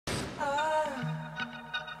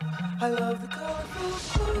I love the colorful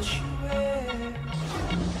clothes you wear.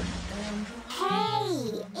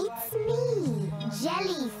 Hey, it's me,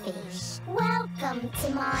 Jellyfish. Welcome to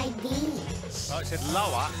my beach. Oh, it said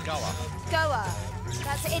lower, Goa. Goa.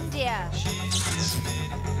 That's India.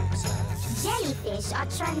 Jellyfish are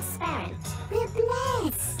transparent. We're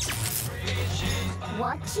blessed.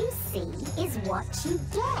 What you see is what you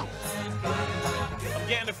get. I'm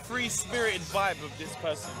getting a free-spirited vibe of this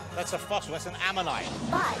person. That's a fossil, that's an ammonite.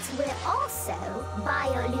 But we're also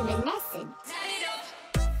bioluminescent.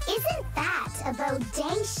 Isn't that a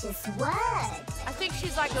bodacious word? I think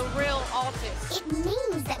she's like a real artist. It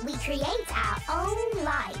means that we create our own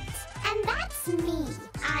light. And that's me.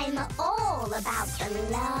 I'm all about the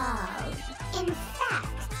love. In fact,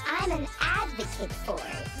 I'm an advocate for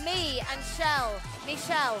it. Me and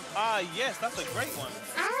Michelle. Ah, yes, that's a great one.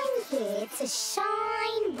 I'm here to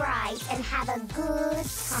shine bright and have a good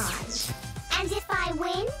time. And if I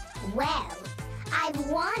win, well, I've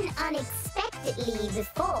won unexpectedly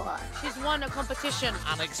before. She's won a competition.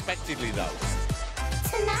 Unexpectedly, though.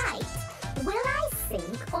 Tonight, will I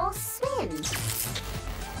sink or swim?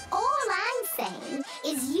 All I'm saying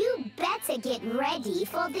is you better get ready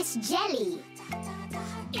for this jelly.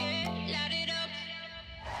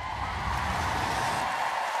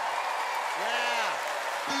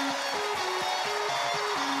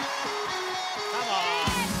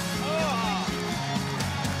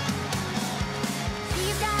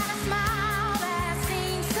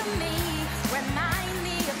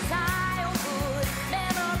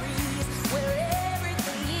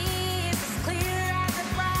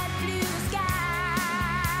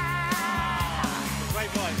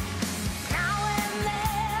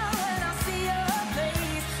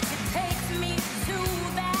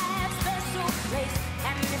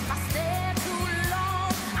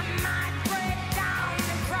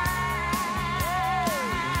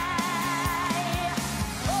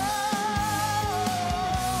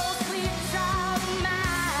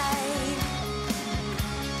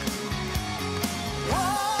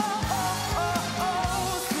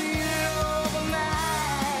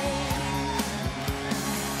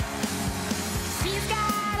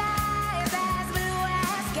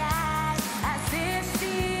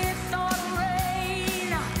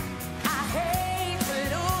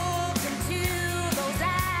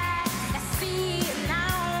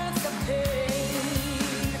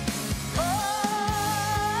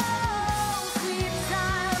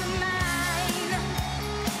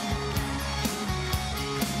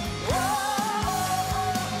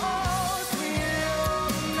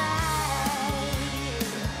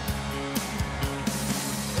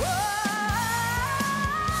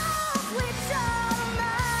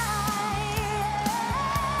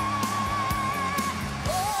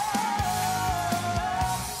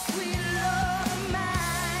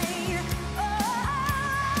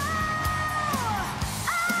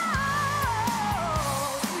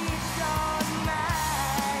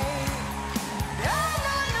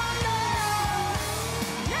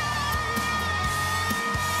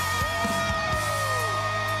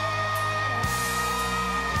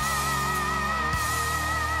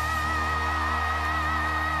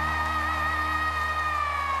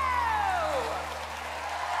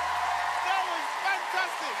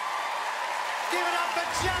 Give it up for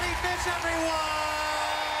Jellyfish, everyone!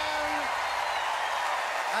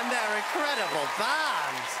 And their incredible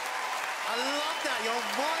band. I love that, your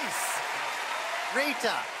voice.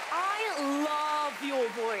 Rita. I love your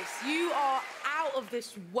voice. You are out of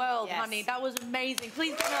this world, Yes. honey. That was amazing.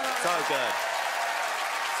 Please give me another. So good.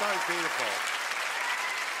 So beautiful.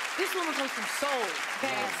 This woman comes from soul,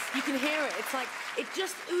 okay? Yes. You can hear it. It's like, it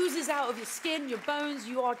just oozes out of your skin, your bones.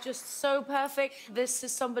 You are just so perfect. This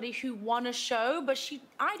is somebody who won a show, but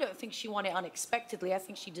I don't think she won it unexpectedly. I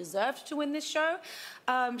think she deserved to win this show.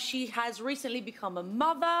 She has recently become a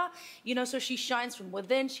mother, you know, so she shines from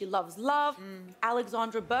within. She loves love.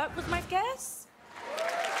 Alexandra Burke was my guess.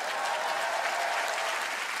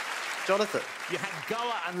 Jonathan. You had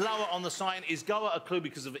Goa and lower on the sign. Is Goa a clue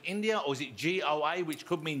because of India, or is it GOA, which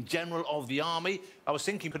could mean General of the Army? I was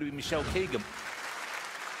thinking, could it be Michelle Keegan?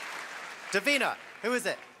 Davina, who is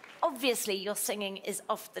it? Obviously, your singing is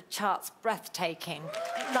off the charts, breathtaking,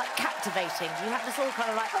 like captivating. You have this all kind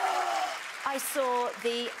of like... I saw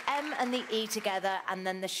the M and the E together and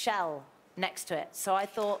then the shell next to it. So I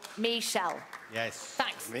thought, Michelle. Yes.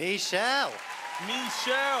 Thanks. Michelle.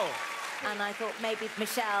 Michelle. And I thought maybe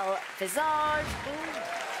Michelle Visage. Ooh.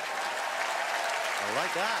 I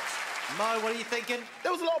like that. Mo, what are you thinking?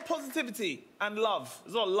 There was a lot of positivity and love.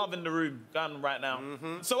 There's a lot of love in the room going on right now.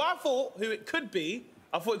 So I thought who it could be,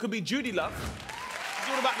 I thought it could be Judy Love. It's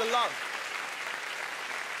all about the love.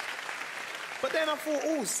 But then I thought,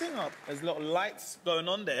 oh, sing up. There's a lot of lights going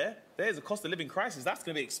on there. There's a cost of living crisis. That's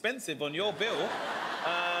going to be expensive on your bill.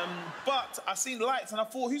 But I seen lights and I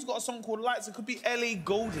thought, who's got a song called Lights? It could be Ellie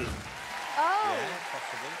Goulding. Oh. Yeah,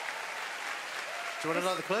 possibly. Do you want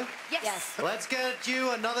another clue? Yes. Let's get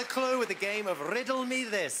you another clue with the game of Riddle Me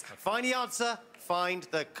This. Find the answer, find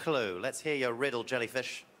the clue. Let's hear your riddle,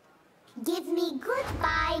 Jellyfish. Give me good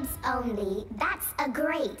vibes only, that's a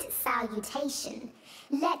great salutation.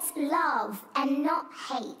 Let's love and not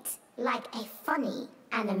hate, like a funny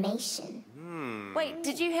animation. Wait,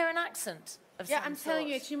 did you hear an accent? Yeah, I'm telling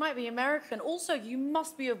you, she might be American. Also, you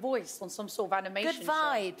must be a voice on some sort of animation Good show.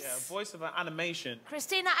 vibes. Yeah, voice of an animation.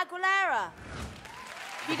 Christina Aguilera.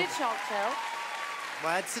 You did Shark Tale.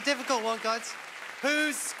 Well, it's a difficult one, guys.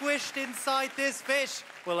 Who's squished inside this fish?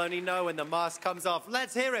 We'll only know when the mask comes off.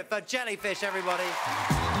 Let's hear it for Jellyfish, everybody.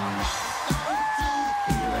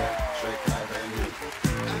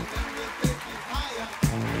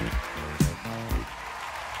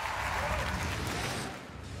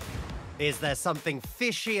 Is there something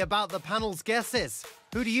fishy about the panel's guesses?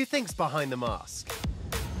 Who do you think's behind the mask?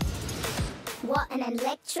 What an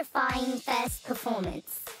electrifying first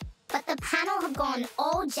performance. But the panel have gone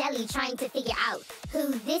all jelly trying to figure out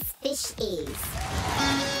who this fish is.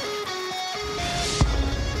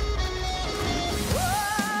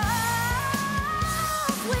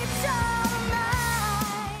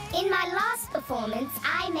 In my last performance,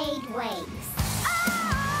 I made waves.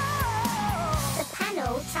 The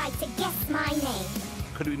panel tried to guess my name.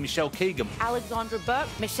 Could it be Michelle Keegan? Alexandra Burke.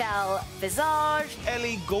 Michelle Visage.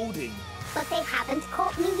 Ellie Goulding. But they haven't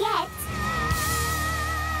caught me yet.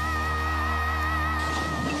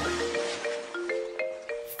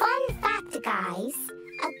 Fun fact, guys.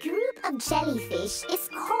 A group of jellyfish is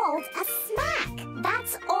called a snack.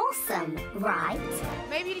 That's awesome, right?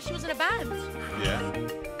 Maybe she was in a band. Yeah.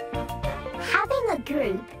 Having a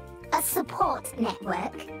group, a support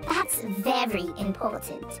network, that's very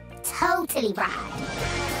important. Totally rad.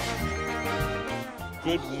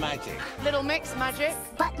 Good magic. Little mix magic.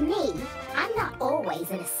 But me, I'm not always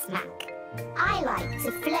in a snack. I like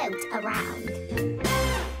to float around.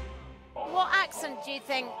 What accent do you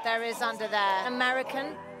think there is under there?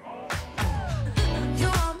 American? You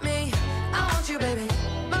want me, I want you, baby.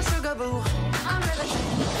 My sugar boo, I'm ready.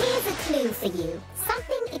 Here's a clue for you.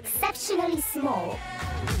 Something exceptionally small.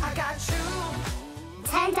 I got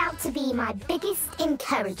you, Turned out to be my biggest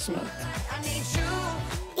encouragement. I need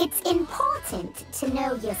you. It's important to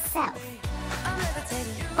know yourself. I'm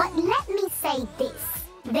levitating. But let me say this.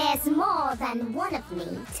 There's more than one of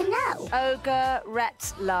me to know. Ogre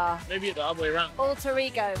Retla. Maybe the other way around. Alter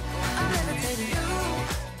ego. I'm levitating.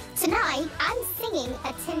 Tonight, I'm singing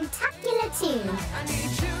a tentacular tune. I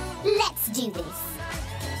need you. Let's do this.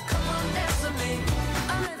 Come on, dance with me.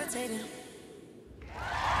 I'm levitating.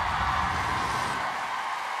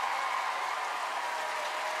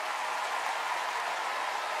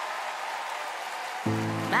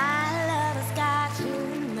 My lover's got you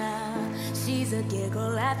now. She's a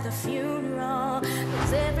giggle at the funeral.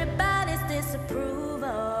 With everybody's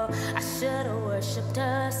disapproval, I should've worshipped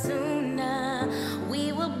her sooner.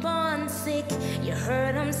 We were born sick, you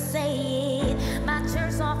heard them say it. My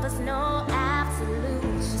church offers no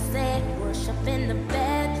absolute. She said worship in the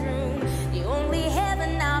bedroom. The only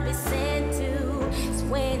heaven I'll be sent to is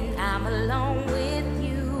when I'm alone with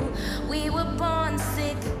you. We were born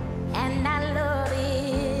sick, and I love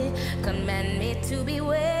it. Command me to be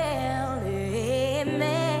well. Amen.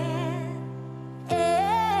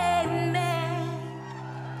 Amen.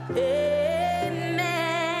 Amen.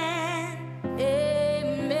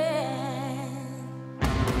 Amen.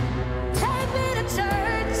 Take me to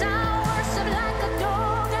church. I'll worship like a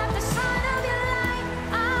dog at the shrine of your light.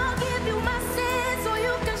 I'll give you my sins so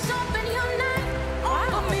you can sharpen your knife.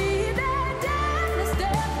 Offer me that day.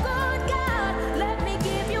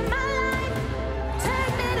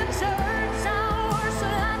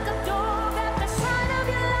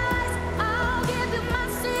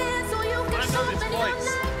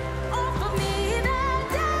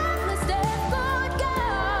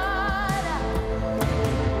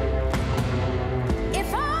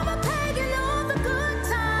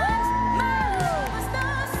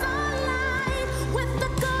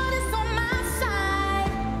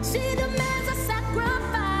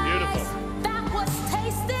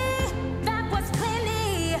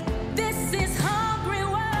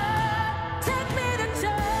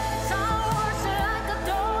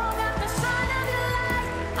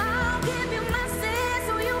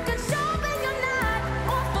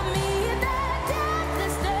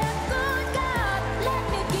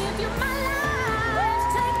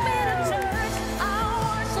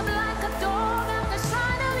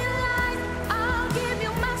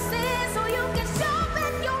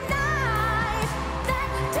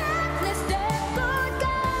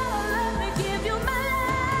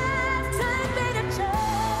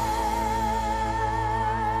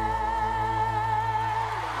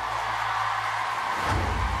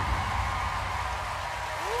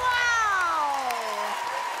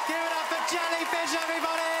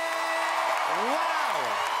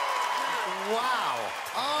 Wow.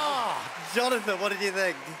 Oh, Jonathan, what did you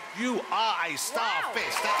think? You are a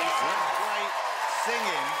starfish. That is great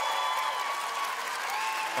singing.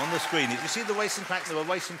 On the screen, did you see the racing tracks? There were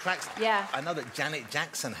racing tracks. Yeah. I know that Janet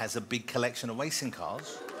Jackson has a big collection of racing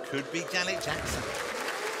cars. Could be Janet Jackson.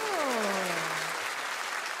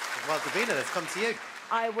 Well, Davina, let's come to you.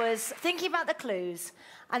 I was thinking about the clues,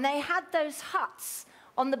 and they had those huts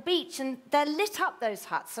on the beach, and they're lit up, those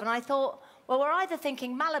huts. And I thought, well, we're either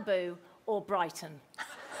thinking Malibu or Brighton.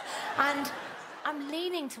 And I'm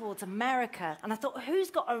leaning towards America, and I thought, who's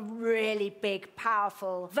got a really big,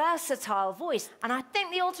 powerful, versatile voice? And I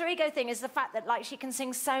think the alter ego thing is the fact that, like, she can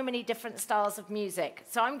sing so many different styles of music.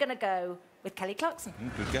 So I'm going to go with Kelly Clarkson.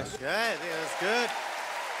 Good guess. Good, yeah, that's good.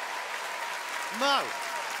 Mo,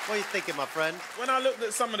 what are you thinking, my friend? When I looked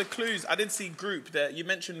at some of the clues, I did see group. That you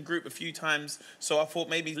mentioned group a few times, so I thought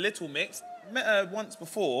maybe Little Mix. Met her once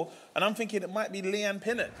before, and I'm thinking it might be Leanne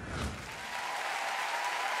Pinnock.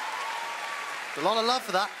 A lot of love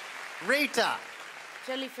for that. Rita.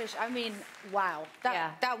 Jellyfish, I mean, wow.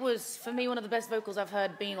 That was, for me, one of the best vocals I've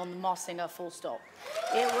heard being on The Masked Singer, full stop.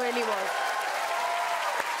 It really was.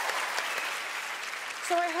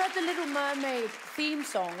 So I heard the Little Mermaid theme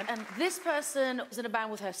song, and this person was in a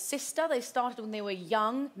band with her sister. They started when they were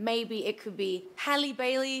young. Maybe it could be Halle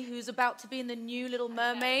Bailey, who's about to be in the new Little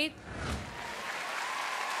Mermaid.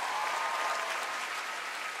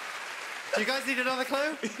 Do you guys need another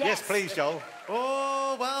clue? Yes, please, Joel.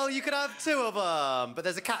 Oh, well, you could have two of them, but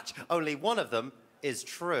there's a catch. Only one of them is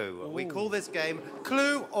true. Ooh. We call this game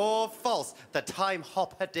Clue or False, the Time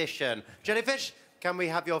Hop edition. Jellyfish, can we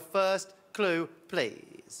have your first clue,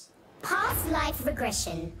 please? Past life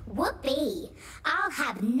regression. Whoopee. I'll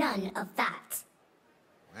have none of that.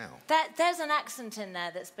 Wow. There's an accent in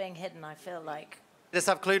there that's being hidden, I feel like. Let's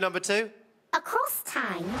have clue number 2. Across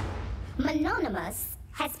time, mononymous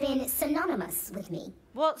has been synonymous with me.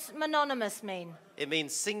 What's mononymous mean? It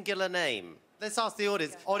means singular name. Let's ask the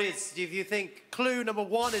audience. Audience, if you think clue number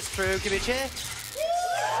 1 is true, give me a cheer.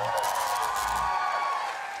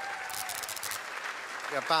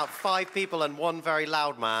 About 5 people and 1 very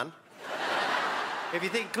loud man. If you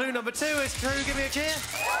think clue number 2 is true, give me a cheer.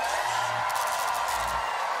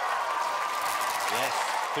 Yes,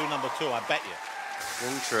 clue number 2, I bet you.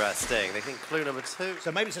 Interesting. They think clue number 2.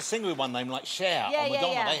 So maybe it's a singer with one name, like Cher or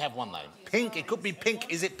Madonna. They have one name. Pink, it could be Pink.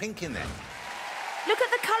 Is it Pink in there? Look at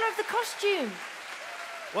the colour of the costume.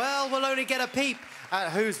 Well, we'll only get a peep at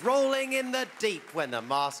who's rolling in the deep when the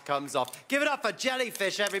mask comes off. Give it up for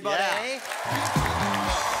Jellyfish, everybody. You're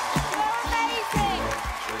amazing.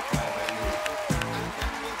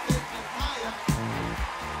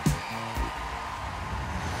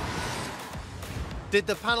 Did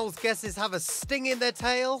the panel's guesses have a sting in their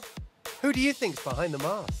tail? Who do you think's behind the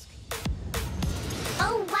mask?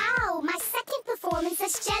 Oh, wow! My second performance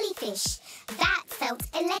as Jellyfish. That felt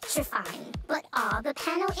electrifying. But are the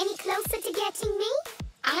panel any closer to getting me?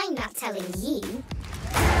 I'm not telling you.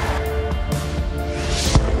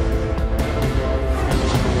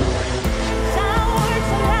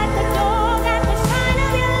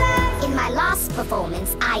 In my last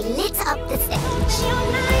performance, I lit up the stage.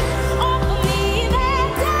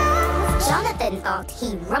 Jonathan thought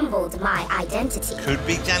he rumbled my identity. Could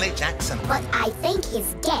be Janet Jackson. But I think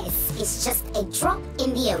his guess is just a drop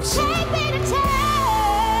in the ocean.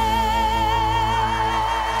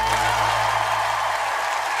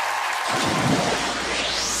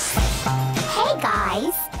 Hey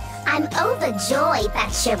guys, I'm overjoyed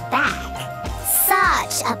that you're back.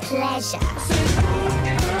 Such a pleasure.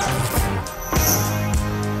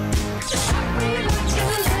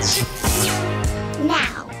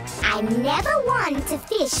 Now, I'm never one to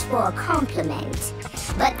fish for a compliment,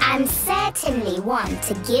 but I'm certainly one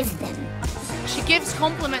to give them. She gives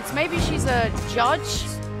compliments. Maybe she's a judge?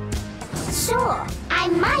 Sure, I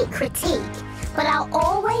might critique, but I'll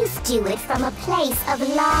always do it from a place of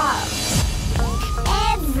love.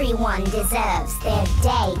 Everyone deserves their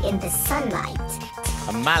day in the sunlight.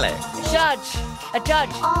 A mallet. A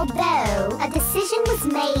judge. Although a decision was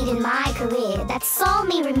made in my career that saw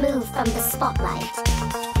me removed from the spotlight.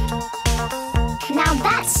 Now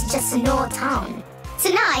that's just an old tone.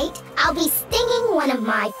 Tonight, I'll be singing one of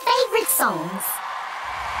my favorite songs.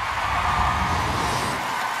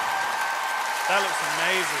 That looks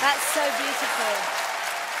amazing. That's so beautiful.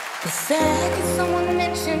 The second someone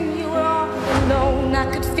mentioned you were all alone, I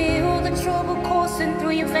could feel the trouble coursing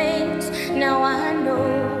through your veins. Now I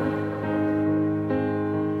know.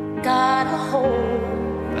 Got a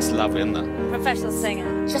hold. That's lovely, isn't it? Professional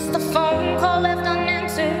singer. Just a phone call left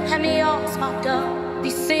unanswered had me all sparked up.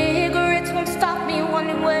 These cigarettes won't stop me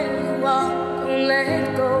wondering where you are. Don't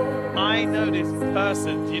let go. I I know this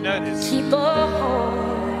person. Do you know this? Keep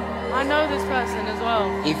on. I know this person as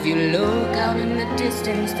well. If you look out in the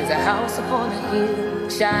distance, there's a house upon a hill,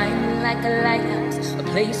 shining like a lighthouse, a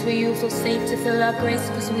place where you feel safe to feel our grace,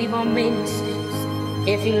 cause we've all made mistakes.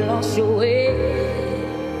 If you lost your way,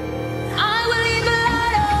 I will leave the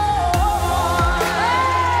light on.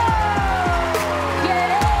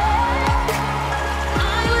 Yeah,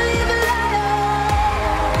 I will leave the light on.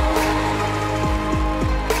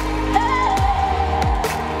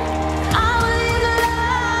 I will leave the light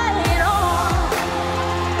on.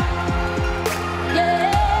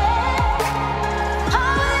 Yeah, I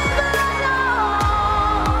will leave the light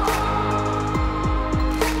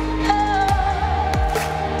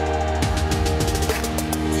on.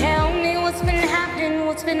 Tell me what's been happening,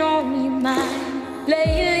 what's been on your mind.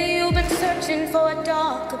 Lately you've been searching for a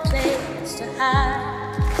darker place to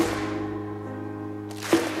hide.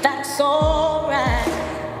 That's alright.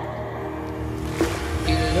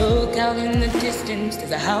 You look out in the distance,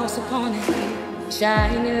 there's a house upon a hill,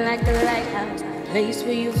 shining like a lighthouse, a place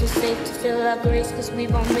where you feel safe to feel our grace, cause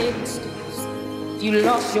we've all made mistakes. If you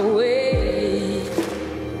lost your way,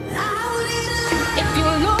 if you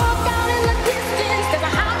look out in the distance, there's a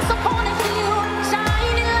house upon a hill,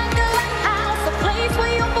 shining like a lighthouse, a place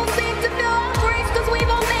where you feel safe to feel our grace, cause we've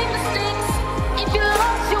all made mistakes. If you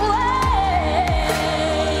lost your way,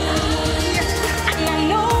 and I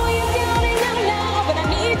know you're counting out now, but I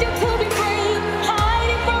need you to be brave.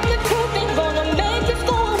 Hiding from the truth ain't gonna make this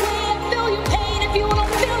go away. I feel your pain. If you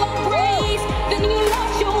don't feel our grace, then you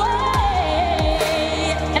lost your way.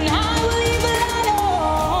 And I will leave the light on.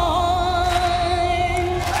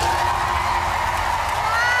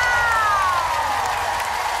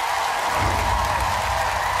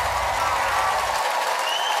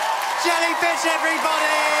 Jellyfish,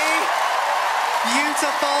 everybody!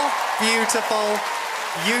 Beautiful, beautiful,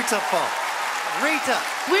 beautiful. Rita.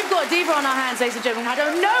 We've got a diva on our hands, ladies and gentlemen. I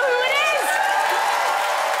don't know who it is.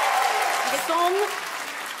 The song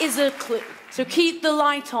is a clue. So keep the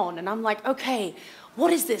light on. And I'm like, okay,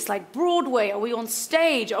 what is this? Like Broadway? Are we on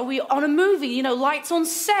stage? Are we on a movie? You know, lights on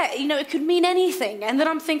set. You know, it could mean anything. And then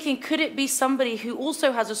I'm thinking, could it be somebody who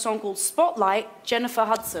also has a song called Spotlight, Jennifer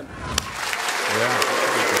Hudson?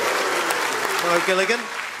 Mo Gilligan.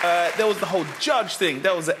 There was the whole judge thing.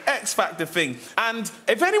 There was the X Factor thing. And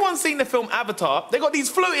if anyone's seen the film Avatar, they got these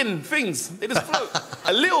floating things. They just float.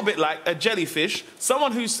 A little bit like a jellyfish.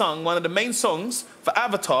 Someone who sung one of the main songs for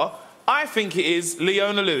Avatar, I think it is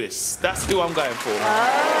Leona Lewis. That's who I'm going for.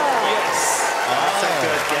 Yes. That's a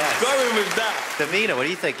good guess. Going with that. Davina, what are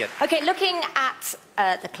you thinking? Okay, looking at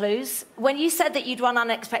the clues, when you said that you'd won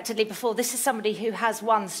unexpectedly before, this is somebody who has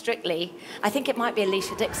won strictly. I think it might be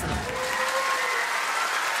Alicia Dixon.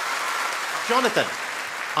 Jonathan.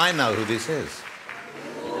 I know who this is.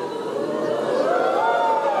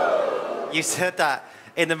 You said that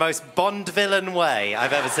in the most Bond villain way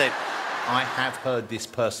I've ever seen. I have heard this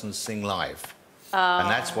person sing live. And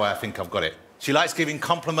that's why I think I've got it. She likes giving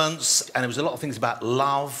compliments, and there was a lot of things about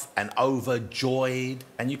love and overjoyed.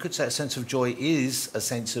 And you could say a sense of joy is a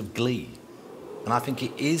sense of glee. And I think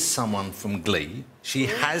it is someone from Glee. She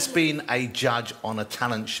has been a judge on a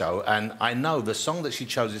talent show, and I know the song that she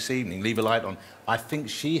chose this evening, Leave a Light On, I think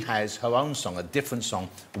she has her own song, a different song,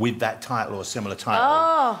 with that title or a similar title.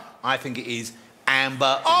 Oh. I think it is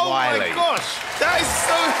Amber Oh Wiley. my gosh, that is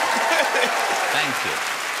so good. Thank you.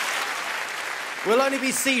 We'll only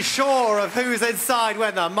be sure of who's inside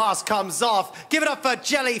when the mask comes off. Give it up for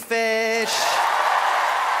Jellyfish.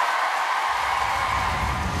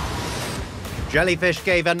 Jellyfish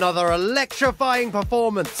gave another electrifying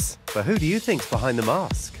performance. But who do you think's behind the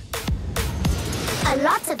mask? A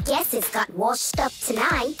lot of guesses got washed up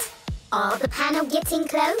tonight. Are the panel getting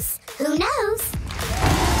close? Who knows?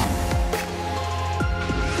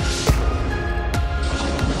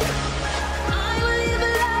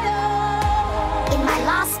 In my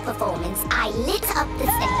last performance, I lit up the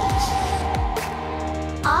stage.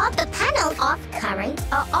 Are the panel off current,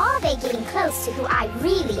 or are they getting close to who I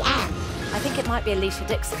really am? I think it might be Alicia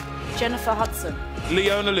Dixon. Jennifer Hudson.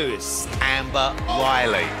 Leona Lewis. Amber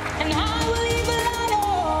Wiley. And I will leave the light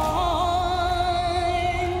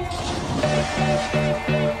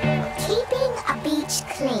on. Keeping a beach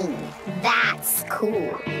clean, that's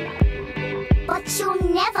cool. But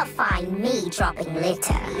you'll never find me dropping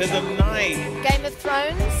litter. There's a 9. Game of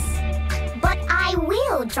Thrones. But I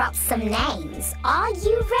will drop some names. Are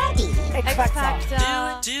you ready? X Factor.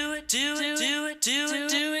 Do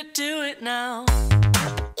it now.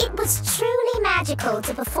 It was truly magical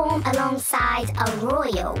to perform alongside a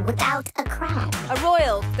royal without a crown. A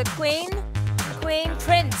royal, the Queen. The Queen,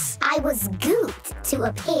 Prince. I was gooped to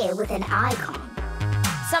appear with an icon.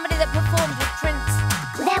 Somebody that performed with Prince.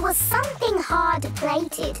 There was something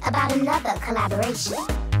hard-plated about another collaboration.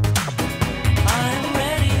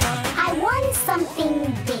 I won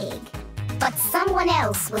something big, but someone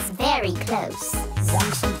else was very close.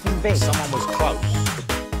 Won something big. Someone was close.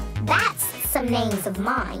 That's some names of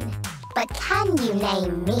mine, but can you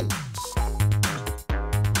name me?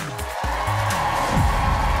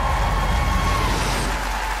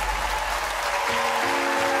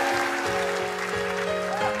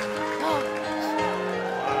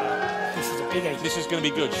 This is a big age. This is going to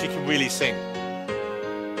be good. She can really sing.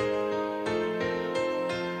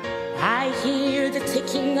 I hear the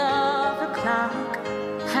ticking of the clock.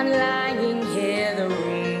 I'm lying here, the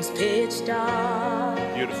room's pitch dark.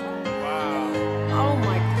 Beautiful. Wow. Oh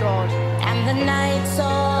my God. And the nights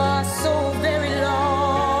are so very long.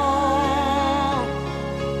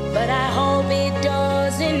 But I hope it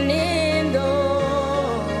doesn't end alone.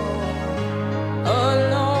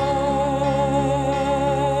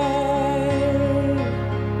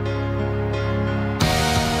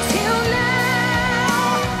 Till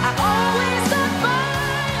now, I always got by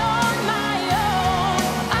on my own.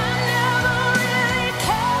 I never really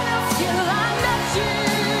cared till I met you.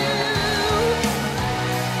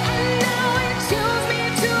 And now it chills me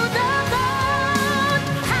to the bone.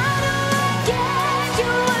 How do I get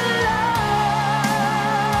you alone?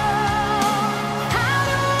 How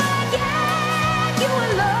do I get you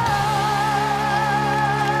alone?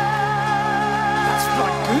 That's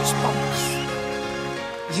like goosebumps.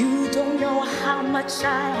 You don't know how much I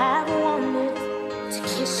have wanted to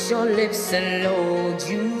kiss your lips and hold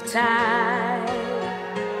you tight.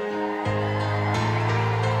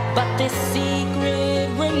 But this secret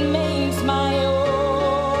remains my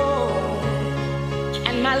own,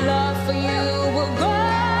 and my love for you will go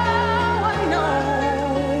unknown,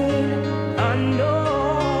 unknown.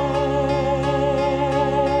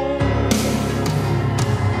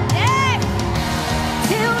 Yeah.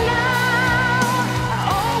 Till now, I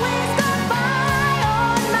always got by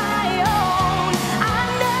on my own. I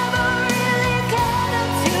never really cared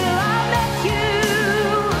until I met you.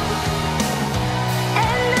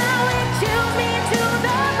 And now it chills me to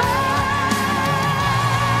the bone.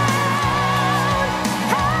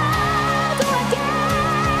 How do I get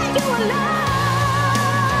you alone?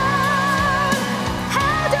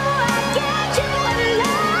 How do I get you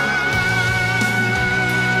alone?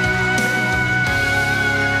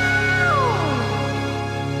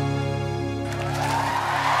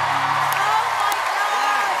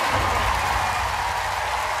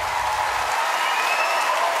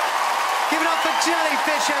 Give it up for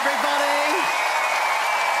Jellyfish, everybody!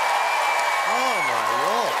 Oh, my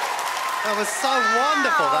Lord. That was so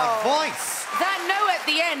wonderful, that voice. That note at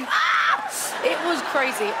the end, it was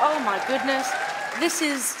crazy. Oh my goodness. This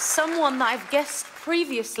is someone that I've guessed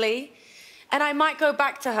previously, and I might go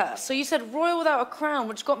back to her. So you said Royal Without a Crown,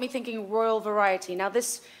 which got me thinking Royal Variety. Now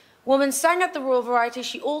this woman sang at the Royal Variety.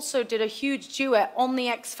 She also did a huge duet on the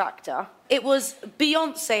X Factor. It was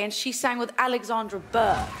Beyonce, and she sang with Alexandra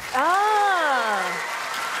Burke. Ah.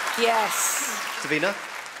 Yes. Davina?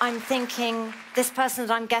 I'm thinking this person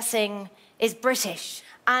that I'm guessing is British.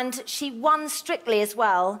 And she won Strictly as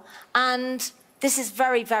well. And this is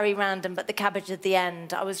very, very random, but the cabbage at the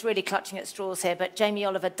end, I was really clutching at straws here, but Jamie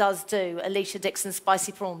Oliver does do Alicia Dixon's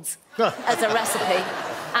spicy prawns as a recipe.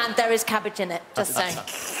 And there is cabbage in it, just saying.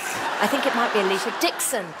 I think it might be Alicia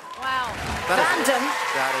Dixon. Wow. Random,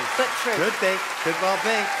 That is but true. Could be. Could well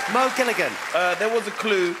be. Mo Gilligan. There was a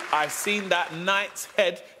clue. I seen that knight's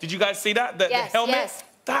head. Did you guys see that? The Yes, helmet? yes.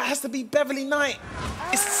 That has to be Beverly Knight.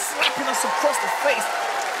 It's slapping us across the face.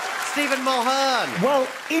 Stephen Mulhern. Well,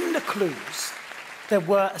 in the clues, there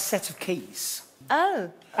were a set of keys.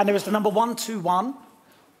 Oh. And there was the number 121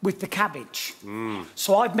 with the cabbage.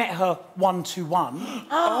 So I've met her 121.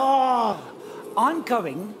 Oh. I'm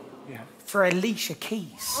going for Alicia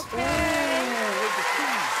Keys.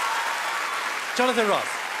 Jonathan Ross.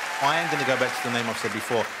 I am going to go back to the name I've said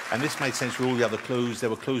before, and this made sense with all the other clues.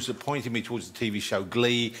 There were clues that pointed me towards the TV show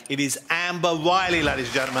Glee. It is Amber Riley, ladies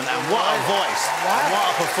and gentlemen, and what a voice, and what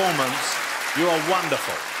a performance. You are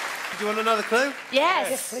wonderful. Do you want another clue?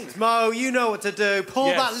 Yes. Please. Mo, you know what to do. Pull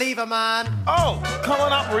Yes. that lever, man. Oh, come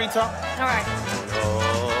on up, Rita. All right.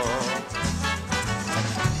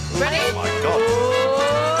 Ready? Oh, my God.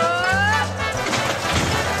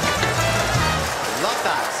 Love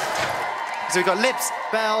that. So we've got lips,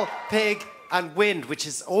 bell, pig, and wind, which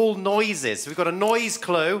is all noises. So we've got a noise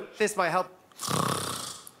clue. This might help.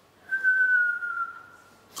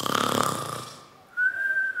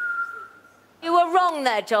 You were wrong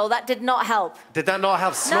there, there, Joel. That did not help. Did that not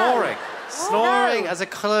help? Snoring. Snoring as a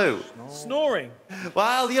clue. Snoring.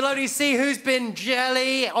 Well, you'll only see who's been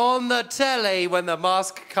jelly on the telly when the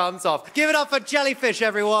mask comes off. Give it up for Jellyfish,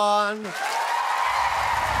 everyone.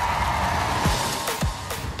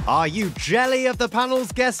 Are you jelly of the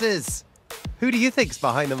panel's guesses? Who do you think's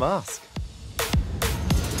behind the mask?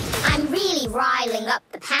 I'm really riling up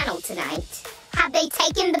the panel tonight. Have they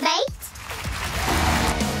taken the bait?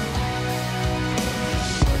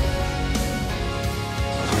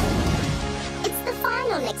 It's the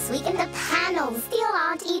final next week and the panels still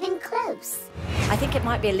aren't even close. I think it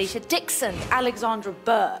might be Alicia Dixon. Alexandra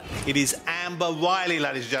Burke. It is Amber Riley,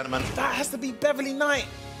 ladies and gentlemen. That has to be Beverly Knight.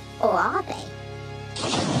 Or are they?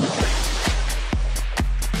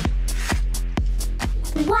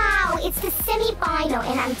 Wow, it's the semi-final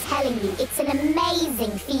and I'm telling you, it's an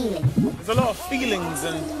amazing feeling. There's a lot of feelings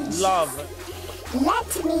and love.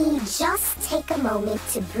 Let me just take a moment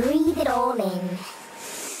to breathe it all in.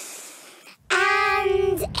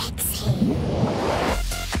 And exhale.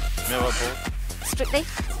 Miracle. Strictly?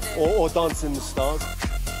 Or Dancing in the Stars.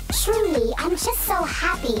 Truly, I'm just so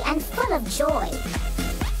happy and full of joy.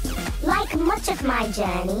 Like much of my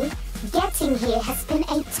journey, getting here has been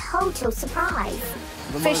a total surprise.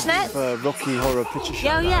 Fishnet? Rocky Horror Picture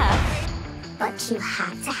Show. Yeah. But you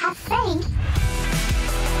have to have faith.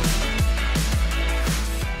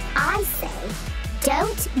 I say,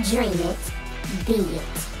 don't dream it, be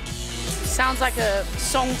it. Sounds like a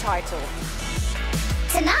song title.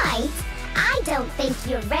 Tonight, I don't think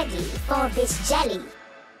you're ready for this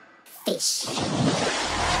jellyfish.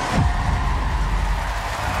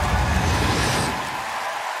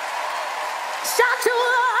 Shot to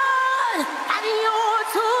one, and you're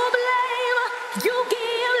to blame. You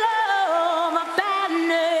give love a bad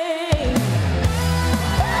name.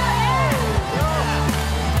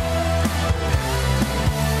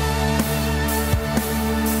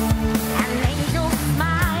 An angel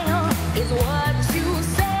smile is what you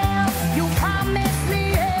sell. You promised me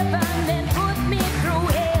heaven, then put me through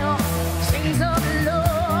hell. Strings of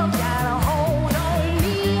love got a hold on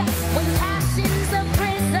me. When passion's a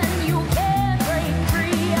prison, you can't break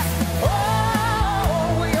free. Oh,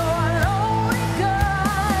 you're a loaded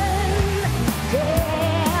gun. Yeah.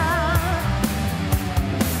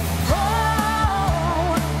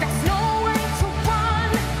 Oh, there's nowhere to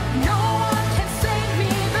run. No one can save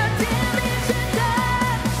me. The damage is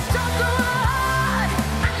done. Don't go on.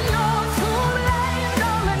 I know to blame.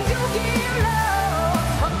 Darling, you give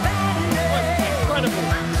love a bad name. Incredible.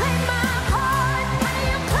 I play my part and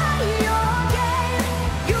you play your game.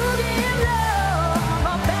 You give love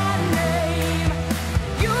a bad name.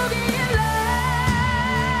 You give love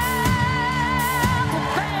a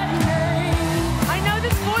bad name. I know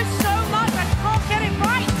this voice so much, I can't get it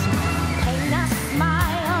right. Paint a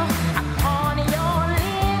smile upon your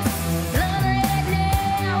lips, blood red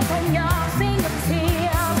nails on your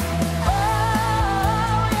fingertips. Oh,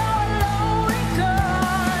 you're a loaded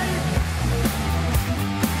gun.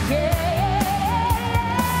 Yeah.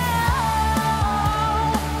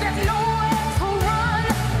 There's nowhere to run.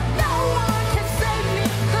 No one can save me.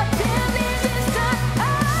 The damage is done.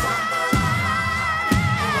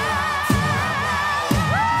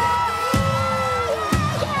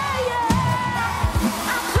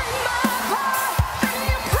 I play my part and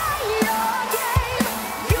you play your game.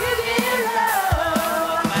 You give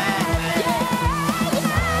love,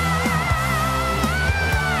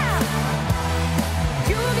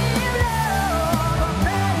 you give love a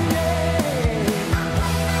bad name.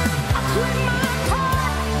 I play my part,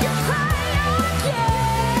 you play your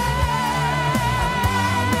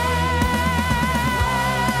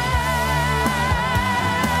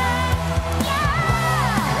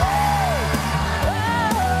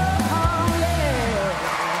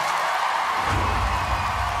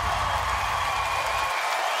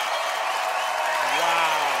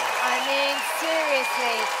I mean,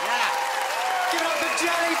 seriously. Give it up for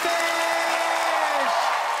Jellyfish!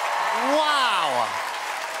 Wow!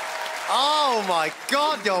 Oh my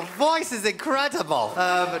God, your voice is incredible.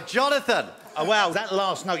 Jonathan. Oh, wow, that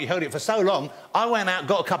last note, you held it for so long. I went out,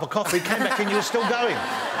 got a cup of coffee, came back in, you were still going.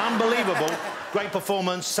 Unbelievable. Great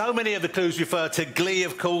performance. So many of the clues refer to Glee,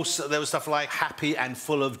 of course. There was stuff like happy and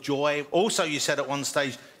full of joy. Also, you said at one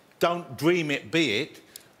stage, don't dream it, be it.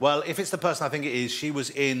 Well, if it's the person I think it is, she was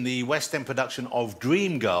in the West End production of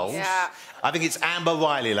Dreamgirls. Yeah. I think it's Amber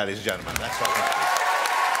Riley, ladies and gentlemen. That's what I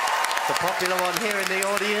think The popular one here in the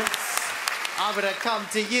audience. I'm going to come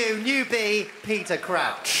to you, newbie Peter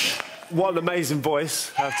Crouch. What an amazing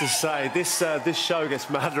voice, I have to say. This show gets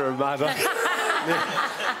madder and madder.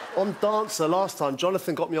 On Dancer last time,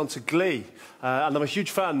 Jonathan got me onto Glee, and I'm a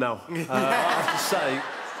huge fan now. I have to say,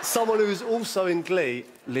 someone who's also in Glee,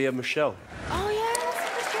 Leah Michele. Oh, yeah,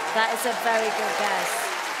 that is a very good guess.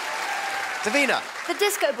 Davina. The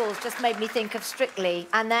disco balls just made me think of Strictly.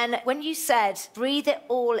 And then when you said, breathe it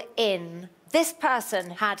all in, this person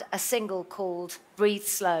had a single called Breathe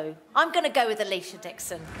Slow. I'm going to go with Alicia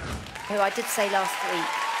Dixon, who I did say last week.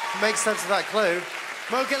 Makes sense of that clue.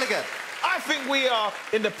 Mo Gilligan. I think we are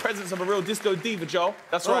in the presence of a real disco diva, Joe.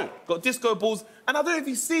 That's right. Got disco balls. And I don't know if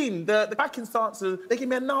you've seen the backing dancers, they give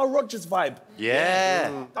me a Nile Rodgers vibe.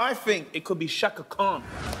 Yeah. I think it could be Shaka Khan.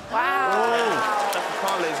 Wow. Shaka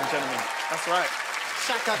Khan, ladies and gentlemen. That's right.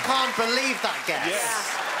 Shaka can't believe that guess.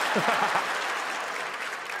 Yes.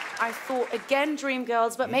 I thought, again,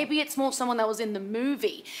 Dreamgirls, but maybe it's more someone that was in the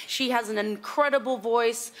movie. She has an incredible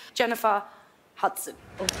voice. Jennifer Hudson.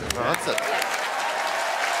 Oh, Hudson.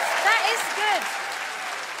 That is good.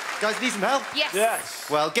 Guys, need some help? Yes. Yes.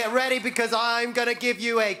 Well, get ready because I'm going to give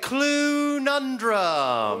you a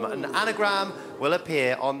clue-nundrum. An anagram will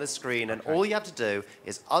appear on the screen, and all you have to do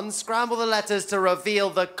is unscramble the letters to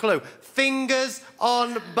reveal the clue. Fingers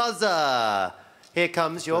on buzzer. Here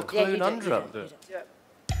comes your clue-nundrum. Dream.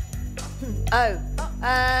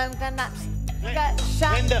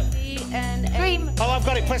 Oh, I've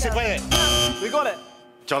got it. Press it, play it. We got it.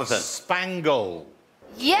 Jonathan. Spangle.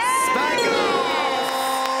 Yeah. Spangle!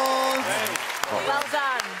 Well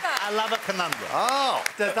done. I love a conundrum. Oh,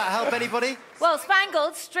 does that help anybody? Well,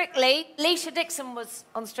 Spangled, Strictly. Alicia Dixon was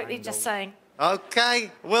on Strictly, just saying.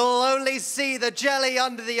 OK, we'll only see the jelly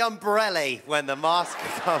under the umbrella when the mask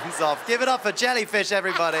comes off. Give it up for Jellyfish,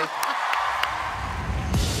 everybody.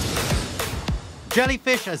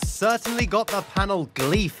 Jellyfish has certainly got the panel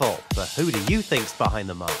gleeful, but who do you think's behind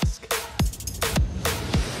the mask?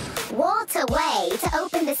 What a way to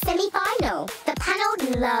open the semi-final. The panel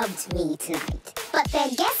loved me tonight, but their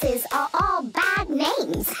guesses are all bad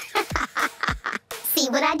names. See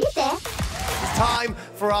what I did there? It's time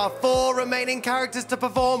for our 4 remaining characters to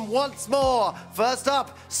perform once more. First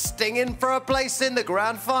up, stinging for a place in the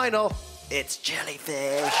grand final, it's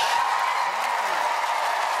Jellyfish.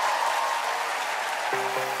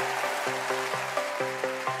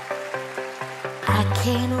 I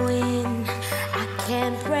can't win, I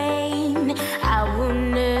can't reign. I will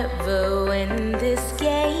never win this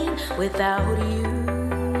game without you.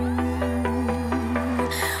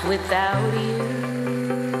 Without you,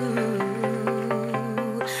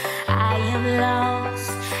 I am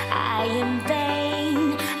lost, I am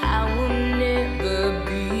vain. I will never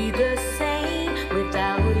be the same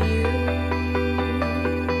without you.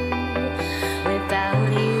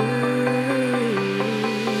 Without you.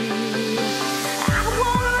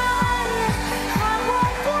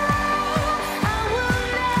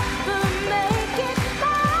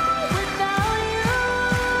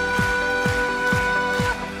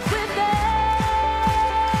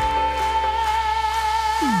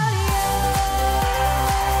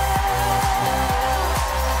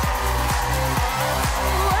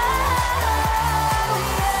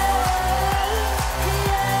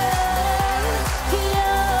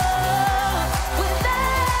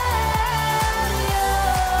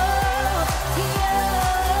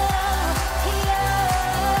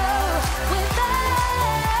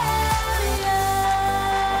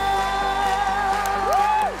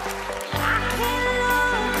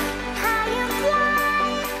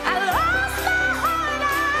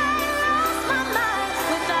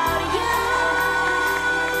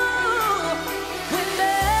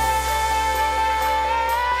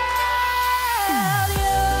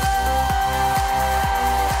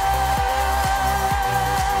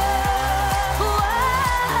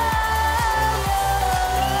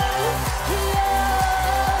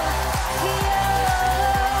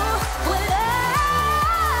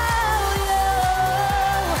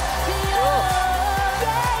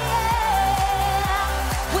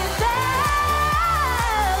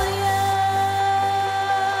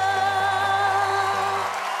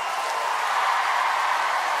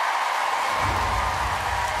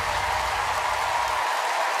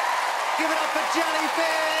 Give it up for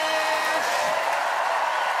Jellyfish!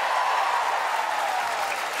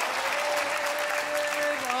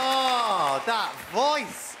 Oh, that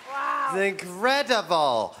voice! Wow. It's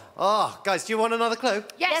incredible. Oh, guys, do you want another clue?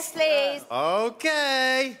 Yes, please.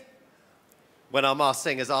 OK. When our masked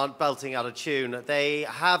singers aren't belting out a tune, they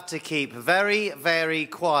have to keep very, very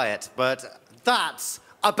quiet. But that's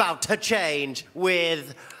about to change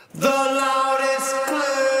with the loudest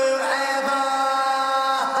clue ever!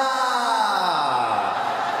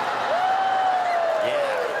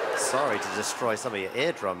 sorry to destroy some of your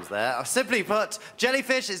eardrums there. Simply put,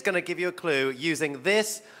 Jellyfish is going to give you a clue using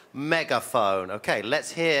this megaphone. Okay, let's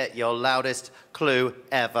hear your loudest clue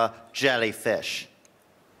ever, Jellyfish.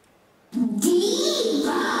 Diva.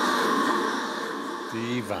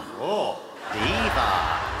 Diva. Oh, diva.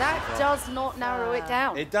 That does not narrow it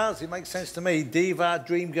down. It does. It makes sense to me. Diva,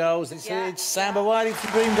 Dreamgirls. Yeah. It's Samba Wiley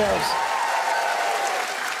from Dreamgirls.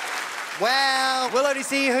 Well, we'll only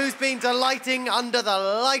see who's been delighting under the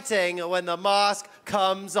lighting when the mask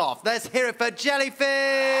comes off. Let's hear it for Jellyfish!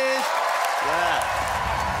 Yeah.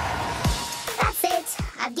 That's it.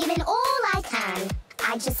 I've given all I can.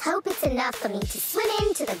 I just hope it's enough for me to swim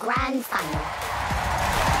into the grand final.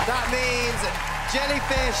 That means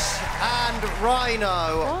Jellyfish and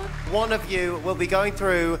Rhino, one of you will be going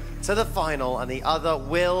through to the final and the other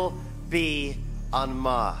will be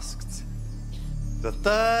unmasked. The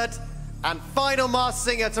third and final masked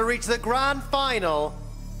singer to reach the grand final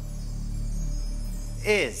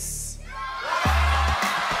is...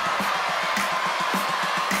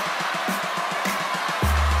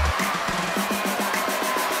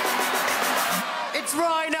 It's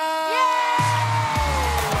Rhino!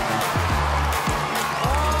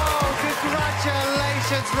 Oh,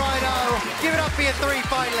 congratulations, Rhino! Give it up for your 3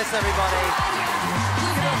 finalists, everybody.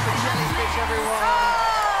 Give it up for Jellyfish, everyone.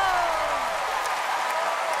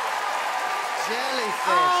 Jellyfish.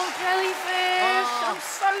 Oh, Jellyfish. Oh. I'm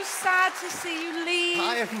so sad to see you leave.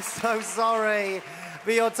 I am so sorry,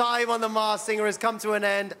 but your time on The Masked Singer has come to an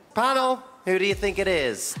end. Panel, who do you think it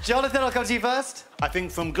is? Jonathan, I'll come to you first. I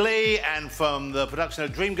think from Glee and from the production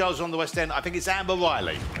of Dreamgirls on the West End, I think it's Amber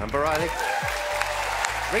Riley. Amber Riley.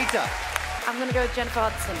 Rita. I'm going to go with Jennifer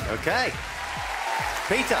Hudson. Okay.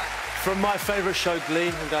 Peter. From my favourite show, Glee,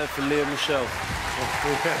 I'm going for Leah Michelle.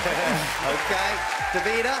 Okay.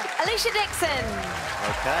 Davina. Alicia Dixon.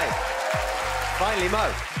 Okay. Finally,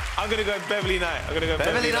 Mo. I'm going to go Beverly Knight. I'm going to go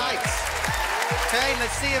Beverly Knight. Okay,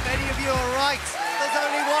 let's see if any of you are right. There's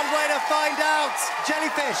only one way to find out.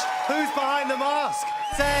 Jellyfish, who's behind the mask?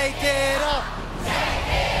 Take it off. Take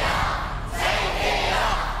it off. Take it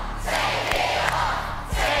off. Take it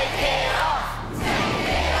off. Take it off.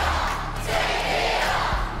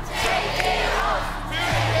 Take it off. Take it off.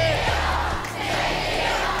 Take it off. Take it off. Take it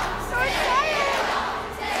off. So excited.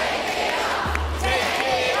 Take it off. Take it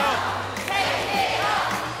off. Take it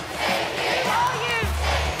off. Take it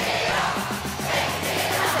off.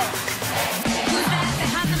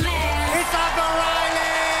 It's Amber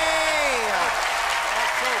Riley!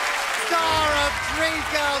 Star of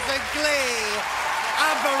Dreamgirls and Glee.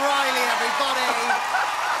 Amber Riley, everybody.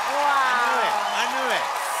 Wow. I knew it.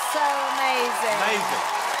 So amazing. Amazing.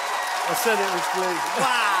 I said it was Glee.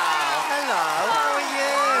 Wow. Hello. How are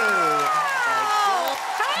you?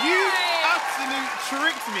 You absolute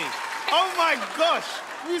tricked me. Oh my gosh.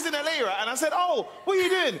 We was in LA, right? And I said, oh, what are you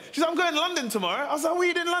doing? She said, I'm going to London tomorrow. I was like, what are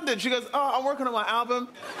you doing in London? She goes, oh, I'm working on my album.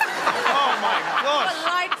 Oh my gosh.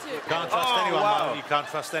 I lied to. Can't trust anyone, wow. Mo. You can't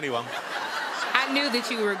trust anyone. I knew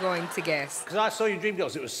that you were going to guess. Because I saw you in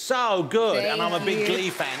Dreamgirls. It was so good. And I'm a big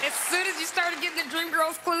Glee fan. As soon as you started getting the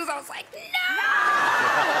Dreamgirls clues, I was like, no!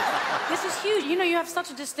 This is huge. You know, you have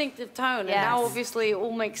such a distinctive tone, and now obviously it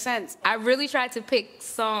all makes sense. I really tried to pick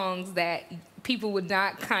songs that people would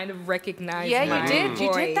not kind of recognize. Yeah, you my did. You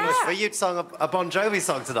did voice. that. Well, you'd sung a Bon Jovi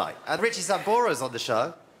song tonight. And Richie Samboro's on the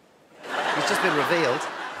show. He's just been revealed.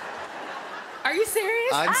 Are you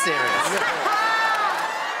serious? I'm serious.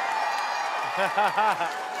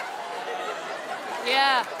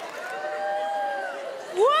 Yeah.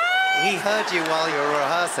 What? He heard you while you were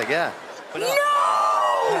rehearsing, yeah. No!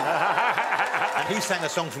 And he sang a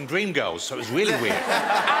song from Dreamgirls, so it was really weird.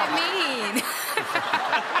 I mean...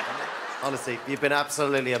 Honestly, you've been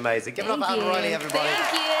absolutely amazing. Give it up for Amber Riley, everybody.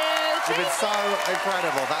 Thank you. You've been so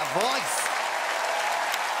incredible. That voice.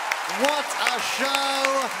 What a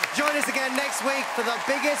show. Join us again next week for the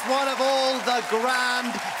biggest one of all, the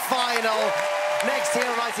grand final. Next here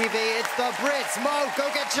on ITV, it's the Brits. Mo,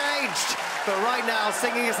 go get changed. But right now,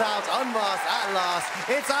 singing us out, unmasked at last,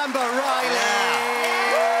 it's Amber Riley.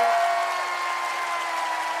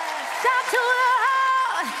 Shout to the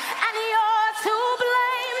heart, and you're to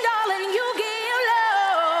blame, darling. You give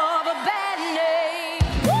love a bad name.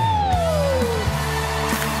 Woo!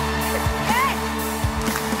 Hey!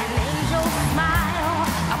 An angel smile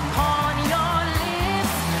upon your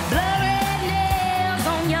lips, blurry nails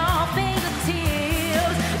on your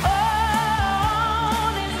fingertips. Oh,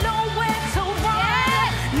 there's nowhere to run.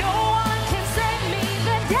 No one can save me.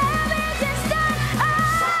 The damage is done.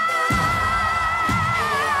 Oh.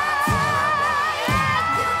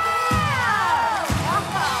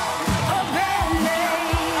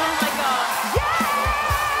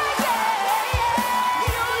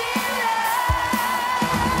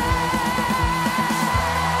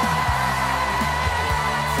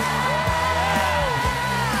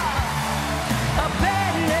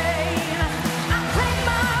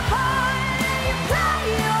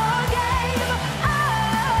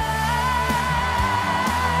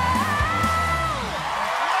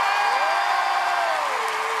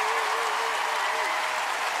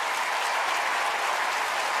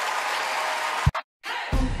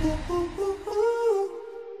 Who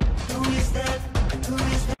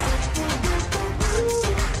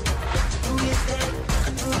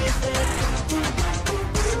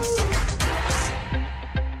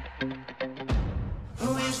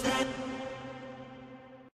is that?